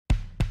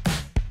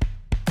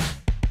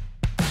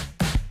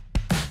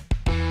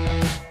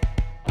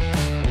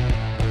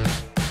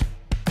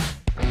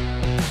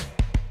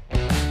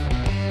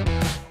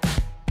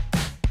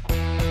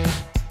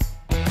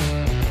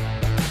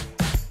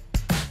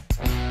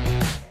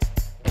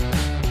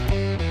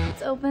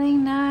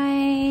opening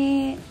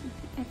night.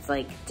 It's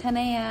like 10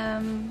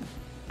 a.m.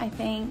 I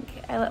think.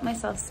 I let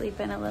myself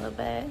sleep in a little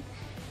bit.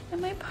 And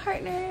my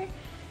partner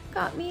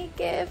got me a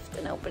gift,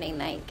 an opening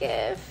night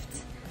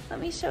gift.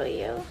 Let me show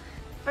you.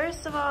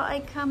 First of all,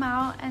 I come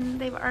out and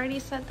they've already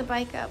set the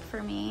bike up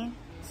for me.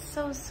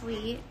 So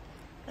sweet.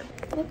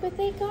 Look what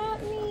they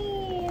got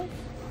me.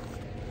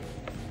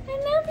 A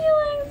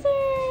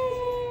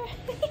nebulizer.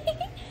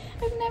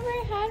 I've never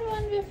had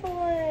one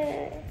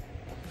before.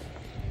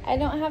 I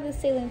don't have the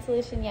saline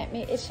solution yet.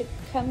 It should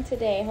come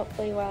today,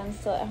 hopefully while I'm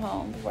still at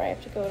home before I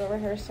have to go to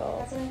rehearsal.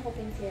 That's what I'm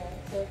hoping too.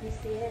 So if you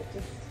see it,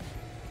 just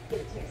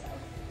give it to yourself.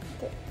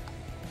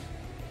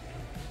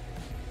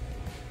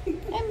 Okay.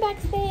 I'm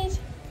backstage.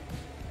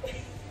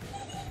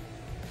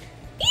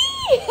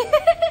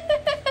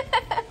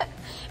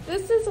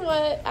 This is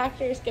what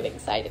actors get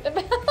excited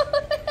about.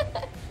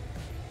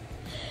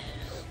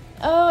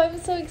 Oh, I'm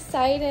so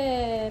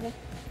excited.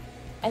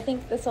 I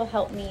think this will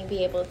help me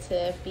be able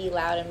to be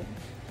loud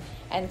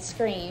and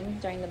scream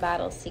during the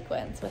battle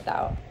sequence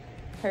without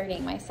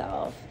hurting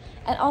myself.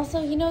 And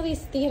also, you know, these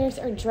theaters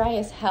are dry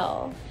as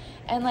hell.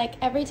 And like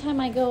every time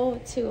I go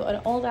to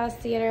an old ass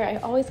theater, I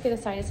always get a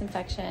sinus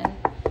infection.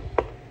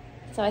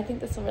 So I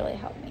think this will really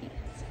help me.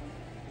 So,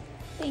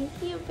 thank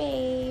you,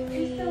 baby.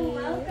 You're so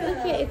welcome. Look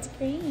at it's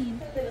green.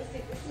 A little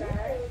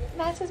superstar.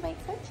 Matches my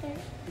sweatshirt.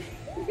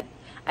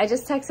 I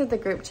just texted the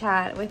group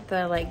chat with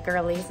the like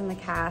girlies in the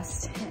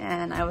cast,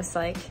 and I was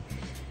like,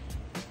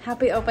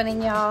 happy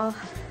opening, y'all.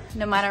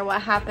 No matter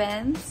what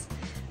happens,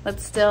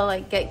 let's still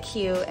like get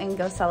cute and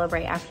go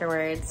celebrate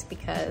afterwards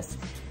because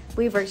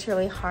we've worked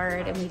really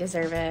hard and we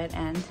deserve it.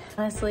 And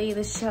honestly,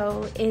 the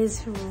show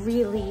is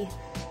really,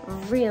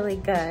 really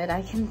good.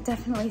 I can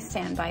definitely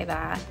stand by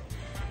that.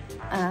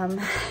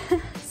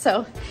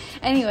 So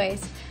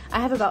anyways, I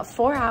have about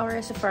 4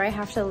 hours before I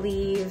have to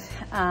leave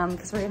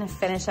because we're gonna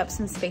finish up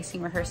some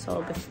spacing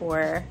rehearsal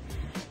before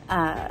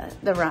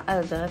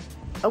the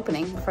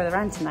opening, before the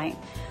run tonight.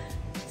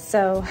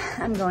 So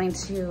I'm going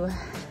to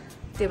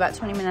do about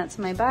 20 minutes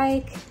on my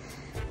bike,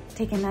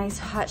 take a nice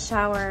hot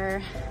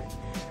shower,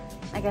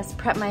 I guess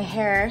prep my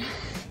hair.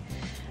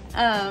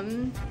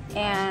 And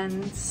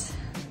if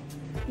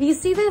you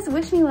see this,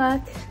 wish me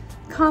luck,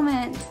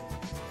 comment,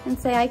 and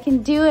say I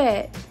can do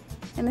it,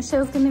 and the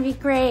show's gonna be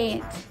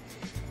great.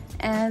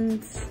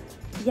 And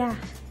yeah,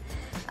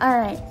 all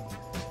right.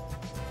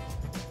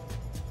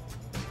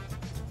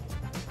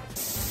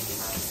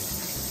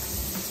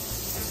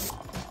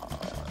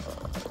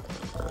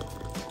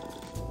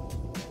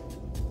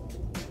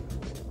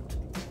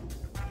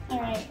 All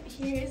right,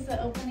 here's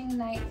the opening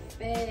night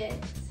fit.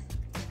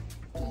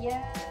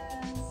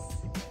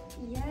 Yes,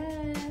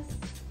 yes.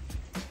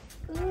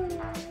 Ooh,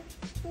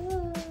 ooh.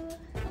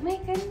 Oh my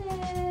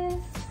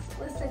goodness.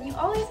 Listen, you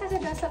always have to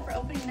dress up for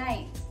opening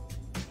night.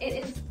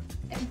 It is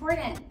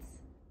important.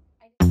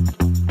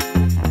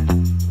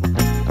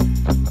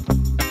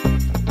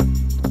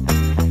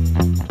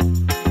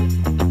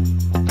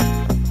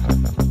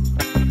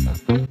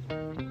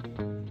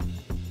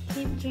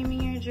 Keep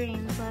dreaming your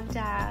dreams. Love,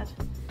 Dad.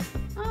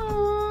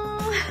 Oh.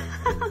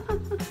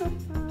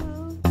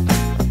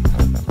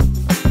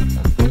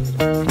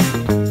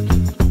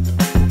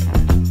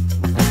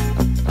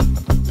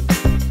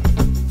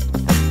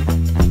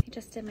 I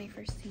just did my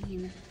first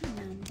scene. And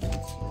now I'm going to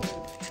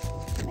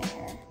do my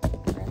hair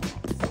for next.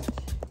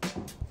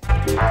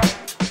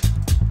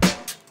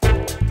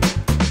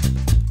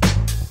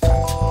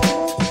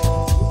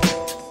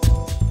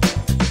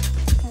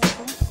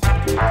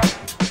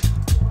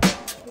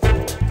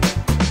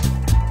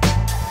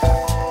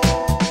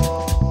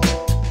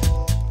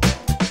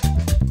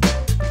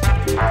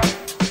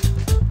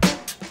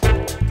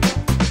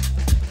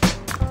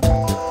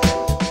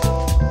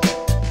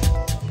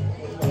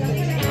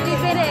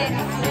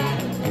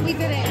 We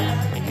did it!